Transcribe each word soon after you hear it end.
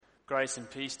Grace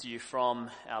and peace to you from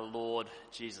our Lord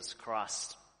Jesus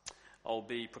Christ. I'll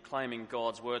be proclaiming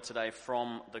God's word today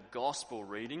from the gospel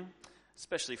reading,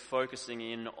 especially focusing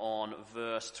in on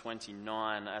verse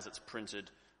 29 as it's printed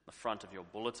on the front of your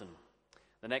bulletin.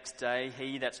 The next day,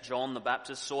 he, that's John the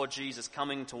Baptist, saw Jesus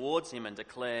coming towards him and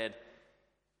declared,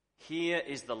 "Here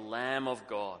is the Lamb of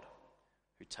God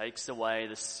who takes away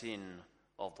the sin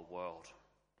of the world."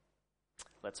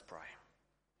 Let's pray.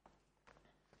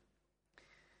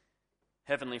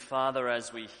 Heavenly Father,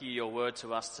 as we hear your word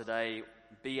to us today,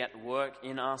 be at work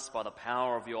in us by the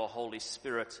power of your Holy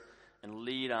Spirit and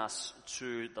lead us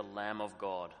to the Lamb of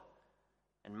God.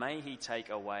 And may he take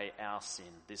away our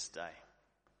sin this day.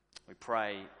 We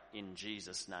pray in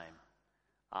Jesus' name.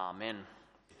 Amen.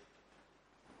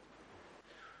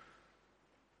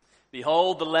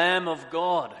 Behold the Lamb of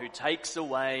God who takes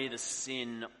away the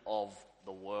sin of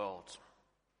the world.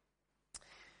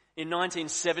 In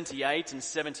 1978 and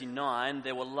 79,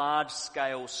 there were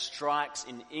large-scale strikes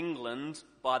in England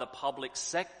by the public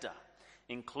sector,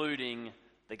 including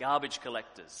the garbage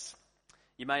collectors.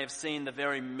 You may have seen the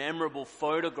very memorable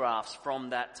photographs from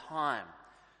that time,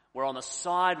 where on the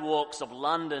sidewalks of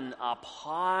London are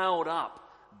piled up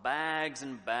bags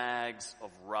and bags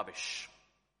of rubbish.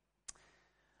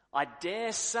 I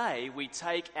dare say we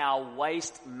take our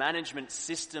waste management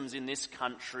systems in this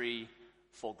country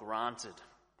for granted.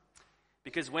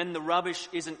 Because when the rubbish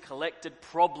isn't collected,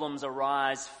 problems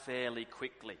arise fairly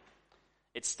quickly.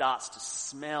 It starts to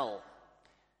smell.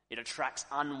 It attracts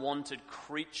unwanted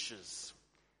creatures.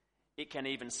 It can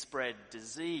even spread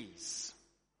disease.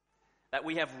 That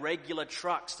we have regular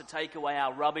trucks to take away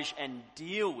our rubbish and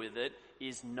deal with it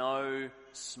is no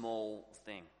small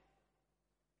thing.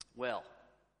 Well,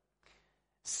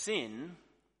 sin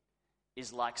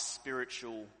is like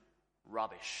spiritual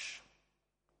rubbish.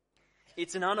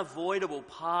 It's an unavoidable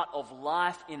part of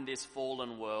life in this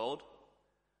fallen world,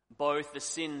 both the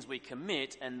sins we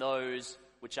commit and those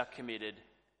which are committed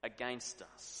against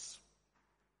us.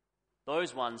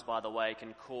 Those ones, by the way,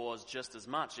 can cause just as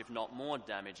much, if not more,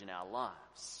 damage in our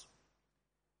lives.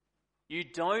 You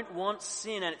don't want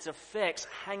sin and its effects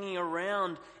hanging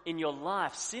around in your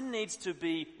life. Sin needs to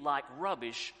be, like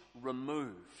rubbish,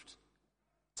 removed,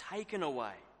 taken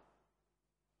away.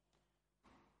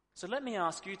 So let me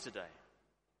ask you today,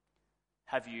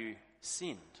 have you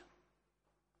sinned?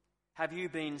 Have you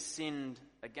been sinned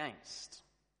against?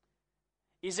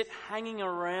 Is it hanging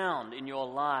around in your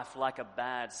life like a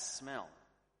bad smell?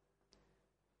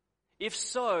 If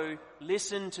so,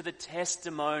 listen to the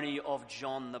testimony of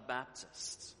John the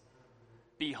Baptist.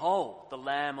 Behold, the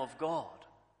Lamb of God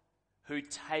who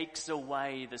takes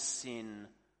away the sin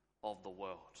of the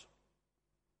world.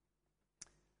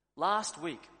 Last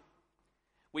week,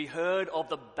 we heard of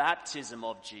the baptism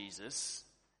of Jesus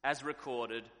as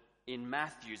recorded in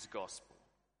Matthew's Gospel.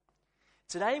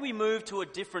 Today we move to a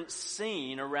different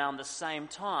scene around the same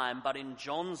time, but in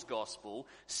John's Gospel,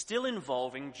 still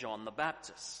involving John the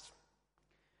Baptist.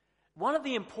 One of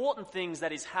the important things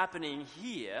that is happening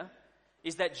here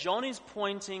is that John is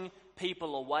pointing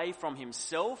people away from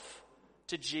himself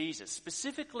to Jesus,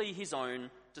 specifically his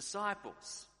own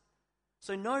disciples.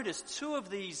 So notice two of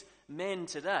these men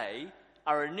today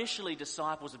are initially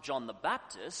disciples of John the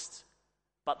Baptist,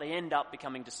 but they end up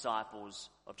becoming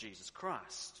disciples of Jesus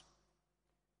Christ.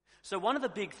 So one of the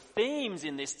big themes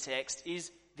in this text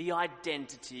is the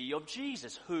identity of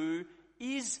Jesus. Who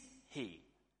is he?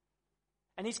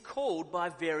 And he's called by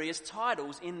various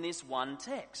titles in this one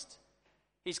text.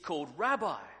 He's called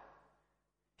Rabbi.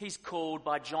 He's called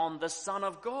by John the Son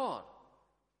of God.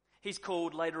 He's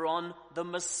called later on the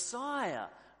Messiah,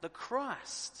 the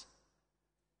Christ.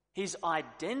 His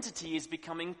identity is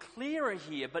becoming clearer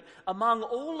here, but among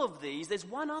all of these, there's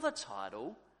one other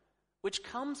title which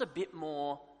comes a bit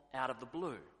more out of the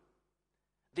blue.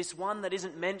 This one that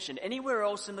isn't mentioned anywhere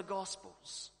else in the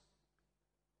Gospels.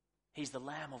 He's the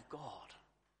Lamb of God.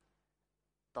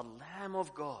 The Lamb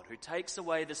of God who takes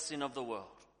away the sin of the world.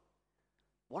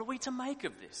 What are we to make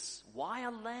of this? Why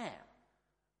a lamb?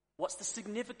 What's the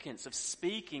significance of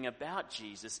speaking about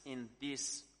Jesus in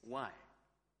this way?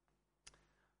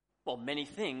 Well, many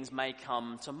things may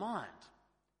come to mind.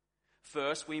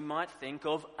 First, we might think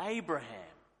of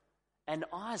Abraham and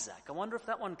Isaac. I wonder if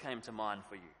that one came to mind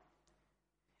for you.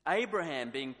 Abraham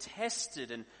being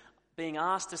tested and being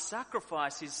asked to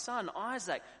sacrifice his son,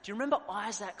 Isaac. Do you remember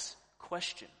Isaac's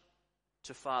question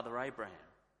to Father Abraham?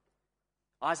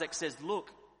 Isaac says,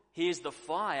 "Look, here's the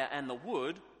fire and the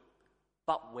wood,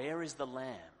 but where is the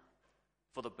lamb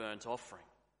for the burnt offering?"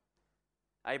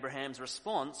 Abraham's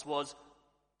response was,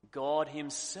 God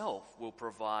himself will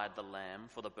provide the lamb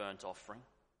for the burnt offering.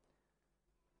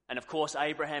 And of course,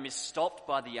 Abraham is stopped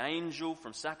by the angel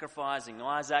from sacrificing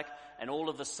Isaac, and all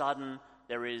of a sudden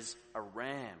there is a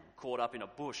ram caught up in a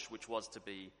bush which was to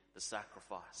be the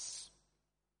sacrifice.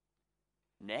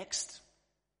 Next,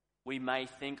 we may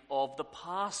think of the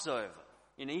Passover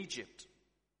in Egypt,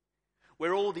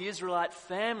 where all the Israelite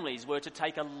families were to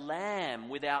take a lamb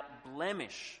without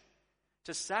blemish,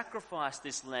 to sacrifice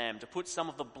this lamb, to put some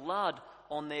of the blood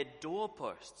on their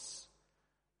doorposts,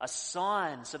 a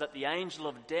sign so that the angel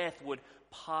of death would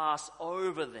pass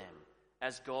over them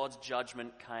as God's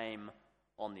judgment came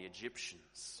on the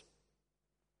Egyptians.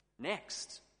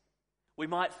 Next, we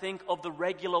might think of the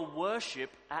regular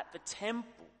worship at the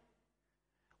temple,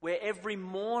 where every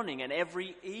morning and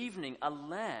every evening a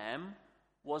lamb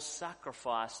was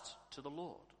sacrificed to the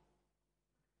Lord.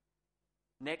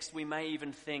 Next, we may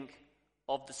even think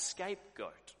of the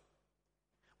scapegoat,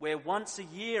 where once a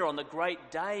year on the great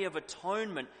day of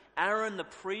atonement, Aaron the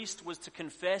priest was to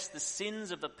confess the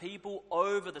sins of the people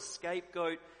over the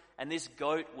scapegoat, and this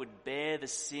goat would bear the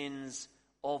sins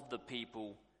of the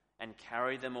people and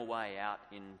carry them away out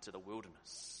into the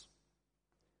wilderness.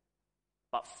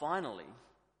 But finally,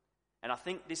 and I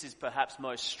think this is perhaps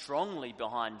most strongly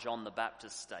behind John the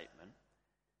Baptist's statement,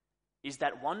 is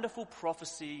that wonderful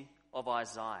prophecy of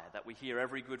Isaiah that we hear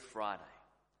every Good Friday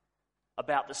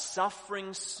about the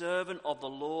suffering servant of the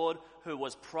Lord who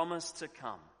was promised to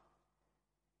come.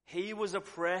 He was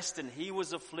oppressed and he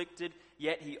was afflicted,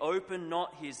 yet he opened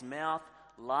not his mouth,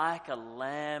 like a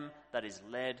lamb that is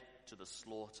led to the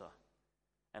slaughter,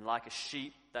 and like a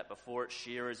sheep that before its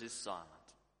shearers is silent.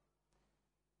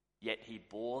 Yet he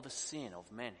bore the sin of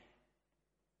many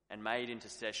and made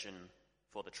intercession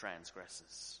for the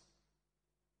transgressors.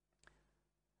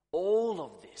 All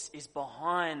of this is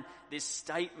behind this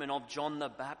statement of John the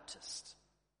Baptist.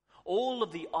 All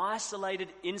of the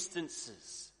isolated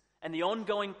instances and the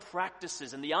ongoing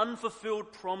practices and the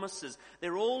unfulfilled promises,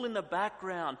 they're all in the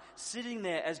background, sitting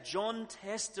there as John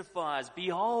testifies,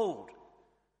 "Behold,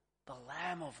 the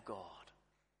Lamb of God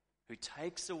who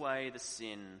takes away the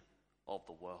sin of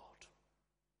the world."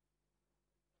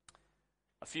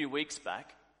 A few weeks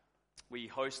back, we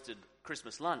hosted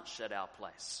Christmas lunch at our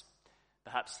place,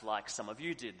 perhaps like some of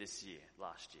you did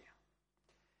last year.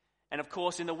 And of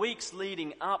course, in the weeks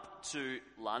leading up to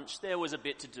lunch, there was a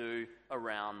bit to do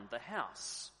around the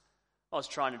house. I was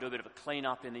trying to do a bit of a clean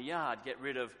up in the yard, get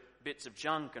rid of bits of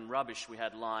junk and rubbish we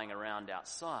had lying around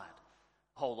outside.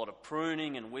 A whole lot of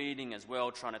pruning and weeding as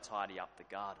well, trying to tidy up the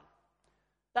garden.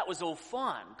 That was all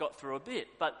fine, got through a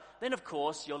bit. But then, of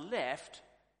course, you're left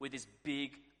with this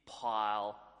big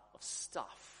pile of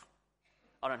stuff.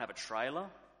 I don't have a trailer.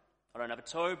 I don't have a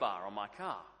tow bar on my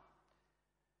car.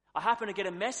 I happened to get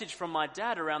a message from my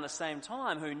dad around the same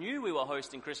time, who knew we were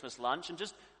hosting Christmas lunch and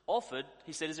just offered.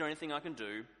 He said, "Is there anything I can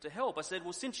do to help?" I said,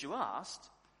 "Well, since you asked,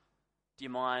 do you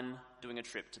mind doing a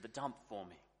trip to the dump for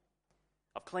me?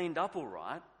 I've cleaned up all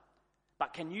right,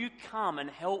 but can you come and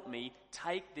help me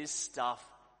take this stuff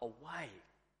away?"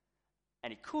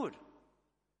 And he could.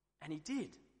 And he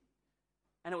did.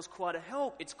 And it was quite a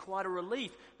help. It's quite a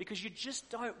relief, because you just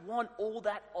don't want all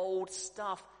that old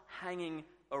stuff hanging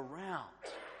around.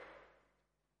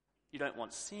 You don't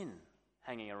want sin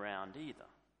hanging around either.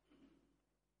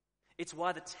 It's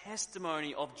why the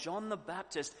testimony of John the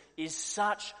Baptist is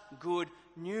such good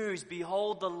news.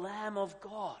 Behold, the Lamb of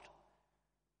God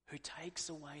who takes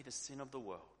away the sin of the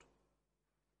world.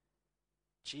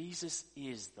 Jesus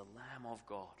is the Lamb of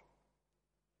God.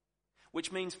 Which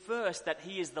means first that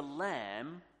he is the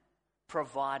Lamb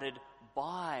provided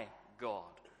by God.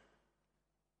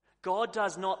 God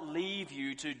does not leave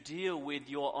you to deal with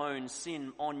your own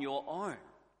sin on your own.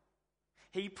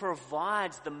 He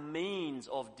provides the means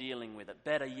of dealing with it.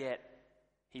 Better yet,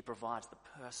 he provides the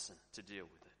person to deal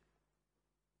with it.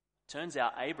 Turns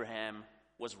out Abraham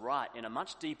was right in a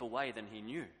much deeper way than he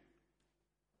knew.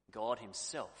 God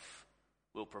himself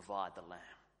will provide the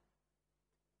lamb.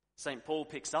 St. Paul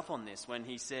picks up on this when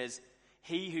he says,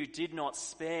 "He who did not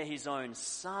spare his own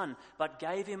son, but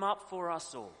gave him up for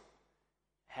us all,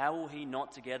 how will he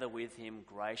not together with him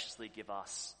graciously give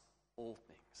us all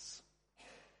things?"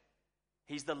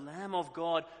 He's the Lamb of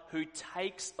God who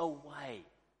takes away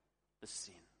the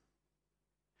sin.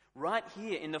 Right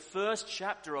here in the first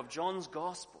chapter of John's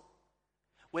Gospel,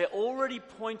 we're already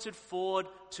pointed forward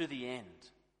to the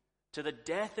end, to the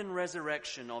death and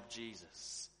resurrection of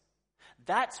Jesus.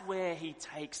 That's where he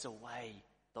takes away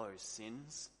those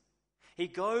sins. He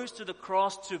goes to the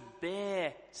cross to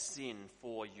bear sin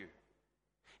for you.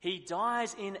 He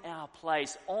dies in our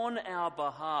place, on our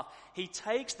behalf. He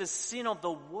takes the sin of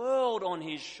the world on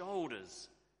his shoulders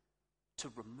to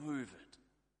remove it,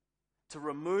 To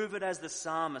remove it, as the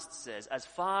psalmist says, as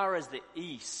far as the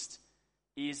east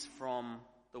is from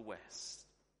the west.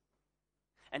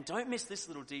 And don't miss this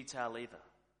little detail either.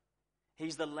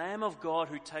 He's the Lamb of God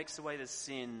who takes away the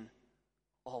sin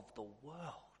of the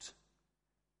world.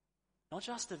 Not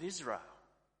just of Israel.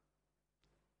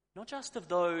 Not just of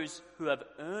those who have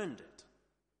earned it.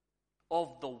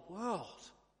 Of the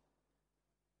world.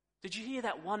 Did you hear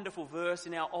that wonderful verse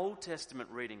in our Old Testament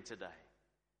reading today?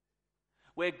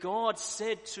 Where God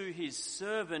said to his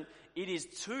servant, "It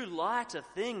is too light a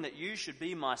thing that you should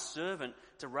be my servant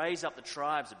to raise up the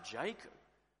tribes of Jacob,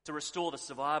 to restore the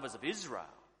survivors of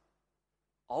Israel.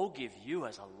 I'll give you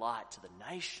as a light to the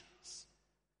nations,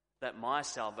 that my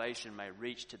salvation may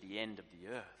reach to the end of the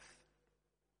earth."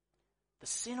 The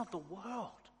sin of the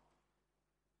world.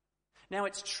 Now,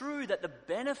 it's true that the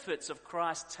benefits of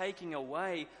Christ taking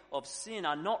away of sin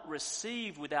are not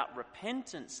received without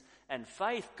repentance and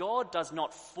faith. God does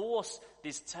not force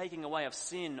this taking away of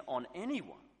sin on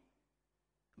anyone.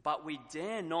 But we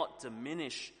dare not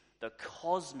diminish the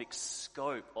cosmic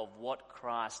scope of what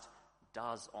Christ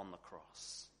does on the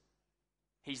cross.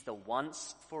 He's the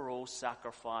once-for-all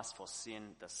sacrifice for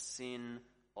sin, the sin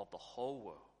of the whole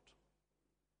world.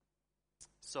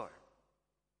 So,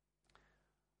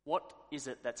 what is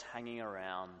it that's hanging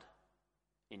around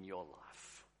in your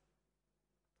life?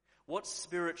 What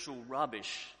spiritual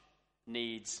rubbish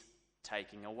needs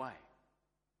taking away?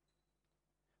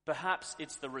 Perhaps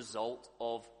it's the result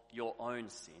of your own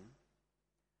sin.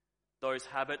 Those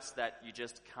habits that you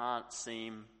just can't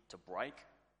seem to break.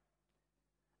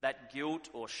 That guilt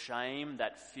or shame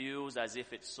that feels as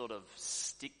if it sort of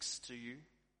sticks to you.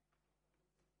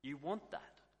 You want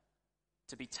that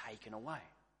to be taken away.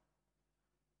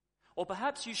 Or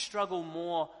perhaps you struggle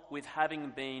more with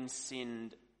having been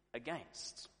sinned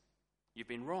against. You've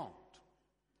been wronged.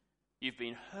 You've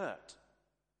been hurt.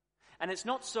 And it's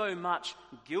not so much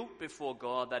guilt before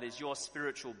God that is your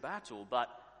spiritual battle, but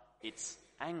it's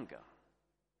anger,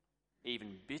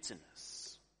 even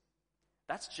bitterness.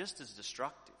 That's just as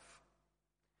destructive.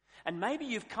 And maybe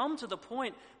you've come to the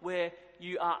point where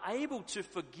you are able to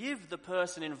forgive the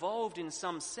person involved in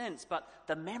some sense, but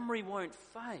the memory won't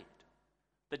fade.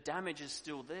 The damage is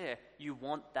still there. You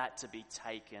want that to be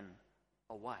taken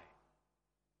away.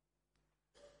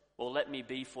 Well, let me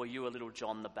be for you a little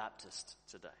John the Baptist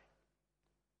today,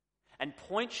 and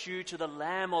point you to the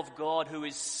Lamb of God who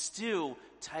is still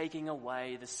taking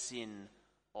away the sin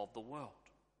of the world.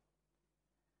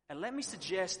 And let me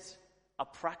suggest a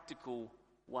practical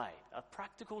way, a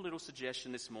practical little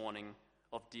suggestion this morning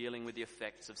of dealing with the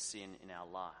effects of sin in our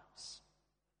lives.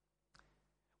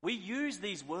 We use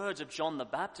these words of John the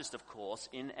Baptist, of course,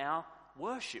 in our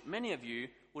worship. Many of you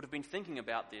would have been thinking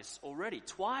about this already,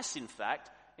 twice in fact,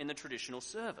 in the traditional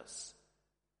service.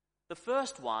 The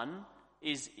first one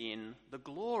is in the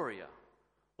Gloria.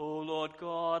 O Lord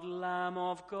God, Lamb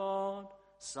of God,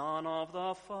 Son of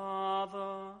the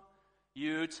Father,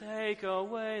 you take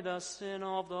away the sin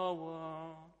of the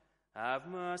world. Have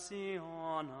mercy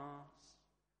on us.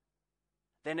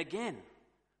 Then again,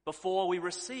 before we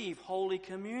receive Holy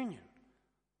Communion,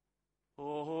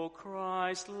 O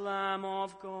Christ, Lamb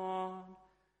of God,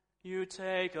 you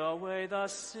take away the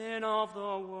sin of the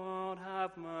world.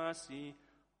 Have mercy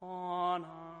on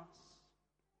us.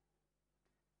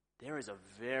 There is a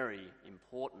very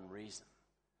important reason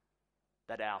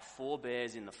that our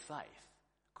forebears in the faith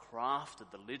crafted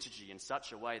the liturgy in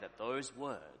such a way that those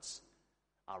words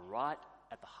are right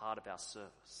at the heart of our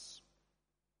service.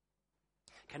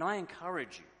 Can I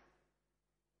encourage you,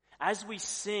 as we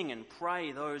sing and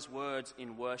pray those words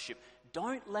in worship,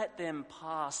 don't let them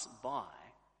pass by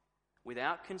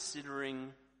without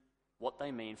considering what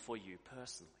they mean for you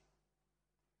personally.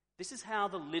 This is how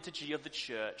the liturgy of the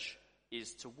church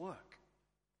is to work.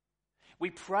 We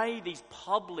pray these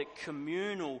public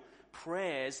communal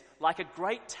prayers like a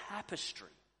great tapestry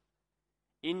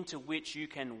into which you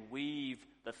can weave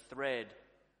the thread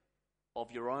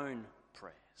of your own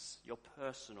prayers, your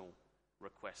personal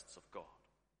requests of God.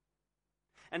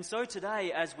 And so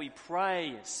today, as we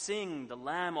pray, sing the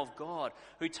Lamb of God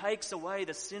who takes away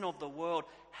the sin of the world,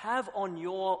 have on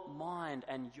your mind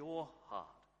and your heart,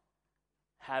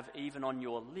 have even on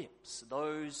your lips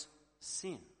those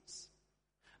sins,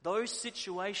 those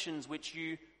situations which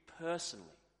you personally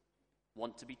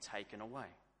want to be taken away.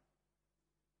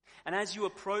 And as you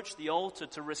approach the altar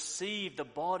to receive the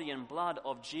body and blood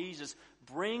of Jesus,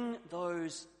 bring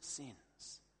those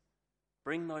sins,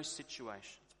 bring those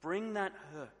situations, bring that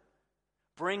hurt,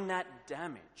 bring that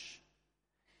damage.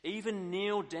 Even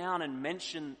kneel down and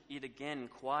mention it again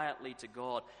quietly to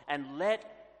God, and let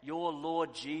your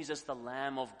Lord Jesus, the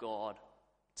Lamb of God,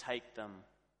 take them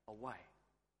away.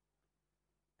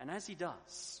 And as he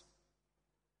does,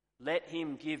 let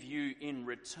him give you in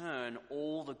return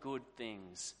all the good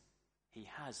things he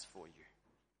has for you.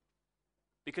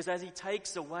 Because as he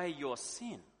takes away your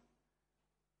sin,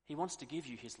 he wants to give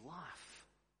you his life.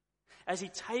 As he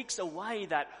takes away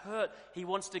that hurt, he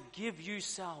wants to give you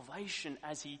salvation.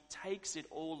 As he takes it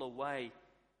all away,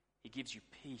 he gives you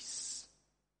peace.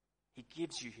 He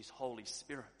gives you his Holy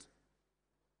Spirit.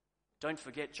 Don't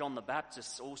forget, John the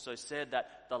Baptist also said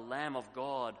that the Lamb of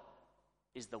God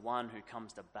is the one who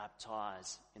comes to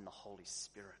baptize in the Holy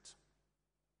Spirit.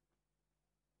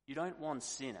 You don't want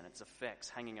sin and its effects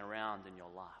hanging around in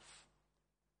your life.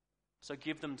 So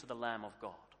give them to the Lamb of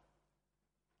God.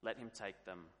 Let him take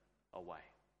them away.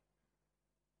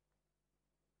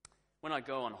 When I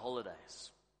go on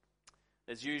holidays,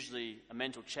 there's usually a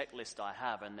mental checklist I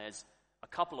have, and there's a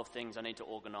couple of things I need to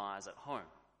organise at home.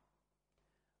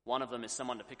 One of them is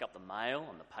someone to pick up the mail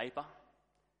and the paper.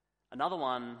 Another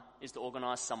one is to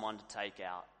organise someone to take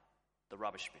out the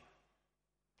rubbish bin.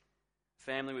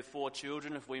 Family with 4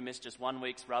 children, if we miss just 1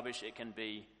 week's rubbish, it can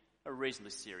be a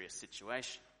reasonably serious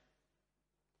situation.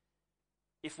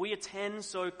 If we attend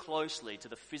so closely to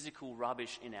the physical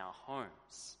rubbish in our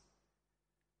homes,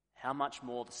 how much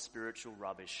more the spiritual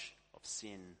rubbish of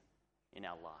sin in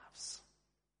our lives?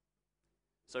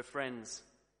 So friends,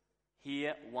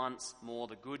 hear once more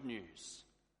the good news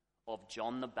of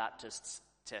John the Baptist's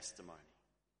testimony.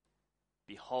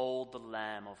 Behold the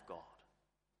Lamb of God,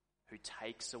 who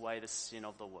takes away the sin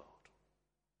of the world.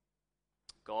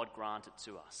 God grant it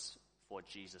to us for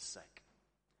Jesus' sake.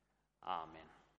 Amen.